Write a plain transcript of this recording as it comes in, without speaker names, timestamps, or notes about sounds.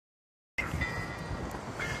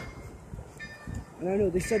And I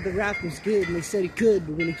know they said the rap was good and they said he could,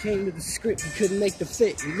 but when he came to the script, he couldn't make the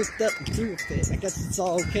fit. He looked up and threw a fit. I guess it's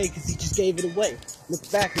all okay because he just gave it away.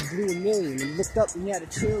 Looked back and blew $1 million, and looked up and he had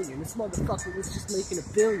 $1 trillion. This motherfucker was just making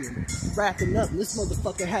 $1 billion, wrapping up, and this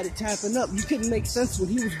motherfucker had it tapping up. You couldn't make sense when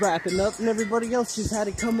he was wrapping up, and everybody else just had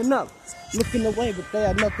it coming up, looking away, but they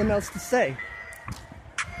had nothing else to say.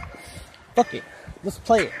 Fuck it, let's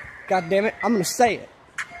play it. God damn it, I'm gonna say it.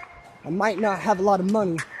 I might not have a lot of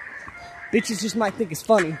money. Bitches just might think it's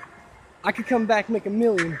funny. I could come back, make $1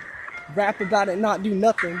 million, rap about it, not do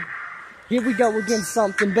nothing. Here we go again,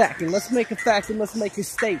 something back. And let's make a fact and let's make a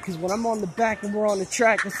state. Because when I'm on the back and we're on the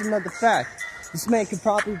track, that's another fact. This man could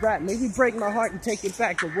probably rap, maybe break my heart and take it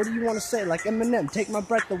back. But what do you want to say? Like Eminem, take my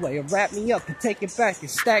breath away, or wrap me up and take it back and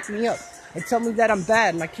stack me up. And tell me that I'm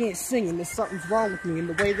bad and I can't sing and there's something's wrong with me. And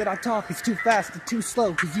the way that I talk is too fast or too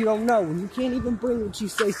slow. Because you don't know and you can't even bring what you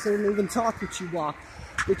say, so don't even talk what you walk.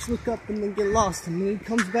 Bitch, look up and then get lost, and then he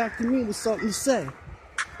comes back to me with something to say.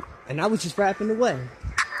 And I was just rapping away.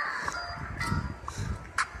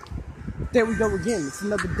 There we go again, it's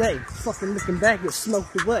another day. Fucking looking back, get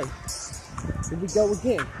smoked away. Here we go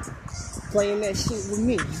again. Playing that shit with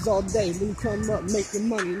me, just all day. Then you come up making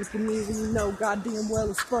money. Look at me when you know goddamn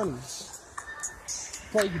well it's funny.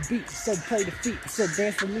 Play your beat, said play the feet. Said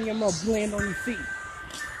dance with me, I'm gonna blend on your feet.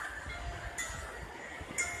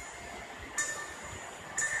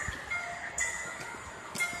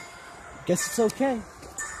 Guess it's okay.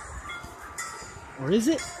 Or is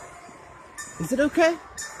it? Is it okay?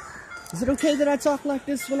 Is it okay that I talk like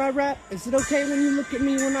this when I rap? Is it okay when you look at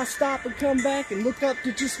me when I stop and come back and look up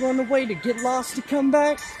to just run away to get lost to come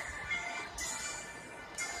back?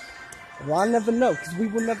 Well, I never know, because we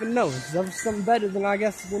will never know. If there's something better, then I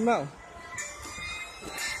guess we'll know.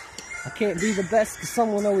 I can't be the best because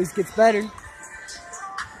someone always gets better.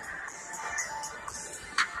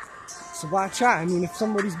 So why try? I mean, if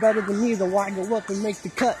somebody's better than me, then why go up and make the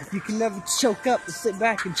cut? If you can never choke up, then sit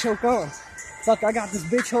back and choke on. Fuck, I got this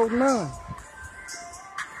bitch holding on.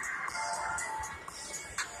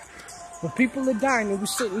 But people are dying and we're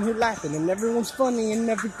sitting here laughing and everyone's funny and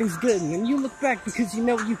everything's good. And then you look back because you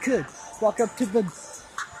know you could. Walk up to the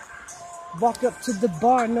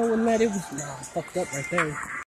bar knowing that it was... Nah, I fucked up right there.